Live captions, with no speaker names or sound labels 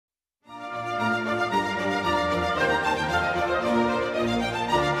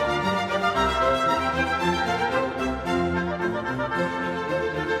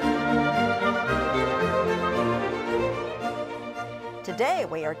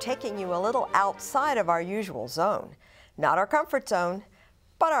are taking you a little outside of our usual zone. Not our comfort zone,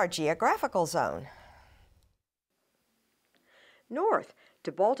 but our geographical zone. North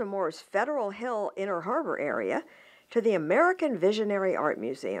to Baltimore's Federal Hill Inner Harbor area to the American Visionary Art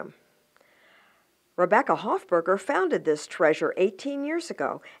Museum. Rebecca Hoffberger founded this treasure 18 years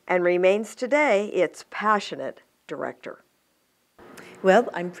ago and remains today its passionate director. Well,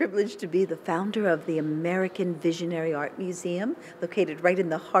 I'm privileged to be the founder of the American Visionary Art Museum, located right in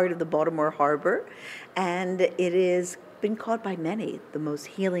the heart of the Baltimore Harbor, and it has been called by many the most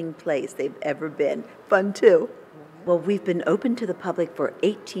healing place they've ever been. Fun too. Well, we've been open to the public for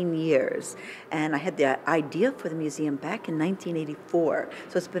 18 years, and I had the idea for the museum back in 1984,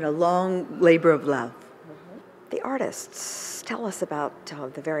 so it's been a long labor of love. The artists, tell us about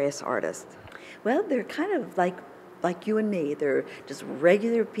the various artists. Well, they're kind of like you and me. They're just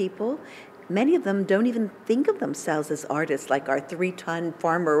regular people. Many of them don't even think of themselves as artists, like our 3-ton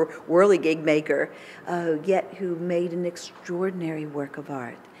farmer whirligig maker, yet who made an extraordinary work of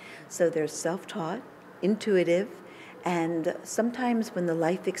art. So they're self-taught, intuitive, and sometimes when the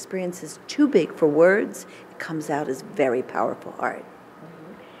life experience is too big for words, it comes out as very powerful art.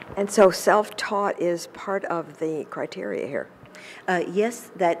 And so self-taught is part of the criteria here? Yes,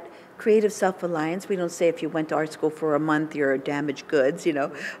 that creative self-reliance. We don't say if you went to art school for a month, you're damaged goods, you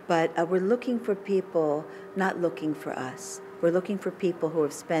know, but we're looking for people, not looking for us. We're looking for people who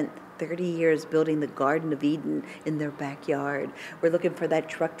have spent 30 years building the Garden of Eden in their backyard. We're looking for that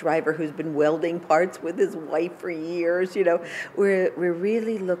truck driver who's been welding parts with his wife for years, you know. We're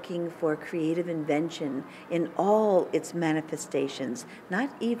really looking for creative invention in all its manifestations,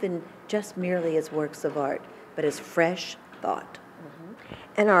 not even just merely as works of art, but as fresh thought.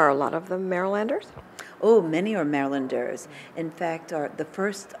 And are a lot of them Marylanders? Oh, many are Marylanders. In fact, the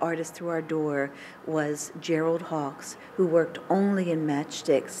first artist through our door was Gerald Hawkes, who worked only in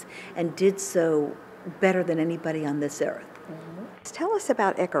matchsticks and did so better than anybody on this earth. Tell us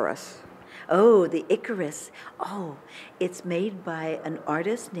about Icarus. Oh, the Icarus. Oh, it's made by an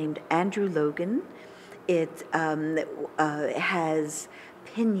artist named Andrew Logan. It has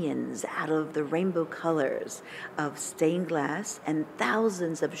pinions out of the rainbow colors of stained glass and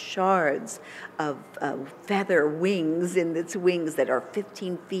thousands of shards of feather wings in its wings that are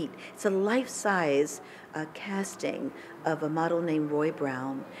 15 feet. It's a life-size casting of a model named Roy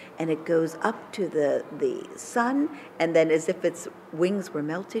Brown, and it goes up to the sun, and then as if its wings were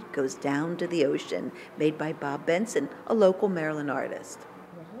melted, goes down to the ocean, made by Bob Benson, a local Maryland artist.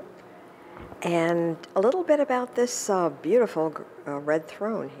 And a little bit about this beautiful red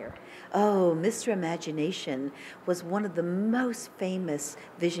throne here. Oh, Mr. Imagination was one of the most famous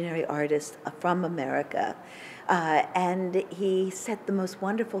visionary artists from America. And he said the most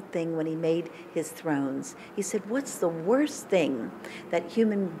wonderful thing when he made his thrones. He said, what's the worst thing that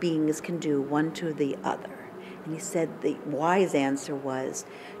human beings can do one to the other? And he said the wise answer was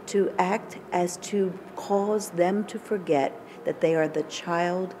to act as to cause them to forget that they are the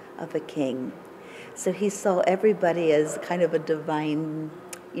child of a king. So he saw everybody as kind of a divine,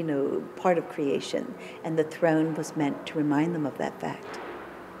 you know, part of creation, and the throne was meant to remind them of that fact.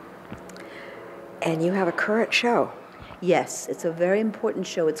 And you have a current show. Yes, it's a very important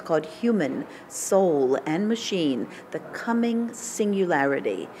show. It's called Human, Soul, and Machine, The Coming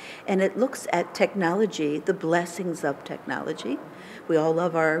Singularity. And it looks at technology, the blessings of technology. We all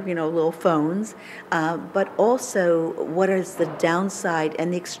love our, you know, little phones, but also what is the downside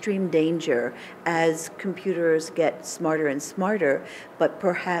and the extreme danger as computers get smarter and smarter, but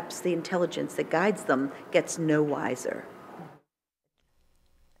perhaps the intelligence that guides them gets no wiser.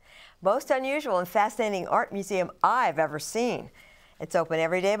 Most unusual and fascinating art museum I've ever seen. It's open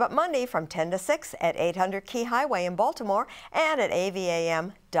every day but Monday from 10 to 6 at 800 Key Highway in Baltimore and at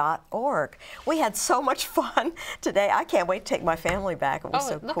avam.org. We had so much fun today. I can't wait to take my family back. It was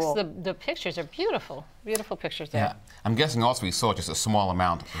so cool. The pictures are beautiful. Beautiful pictures there. Yeah. I'm guessing also we saw just a small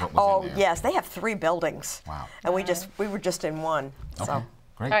amount of what was in there. Yes. They have 3 buildings. Wow. And we were just in one. Okay. So.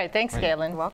 Great. All right. Thanks, Gailyn. You're welcome.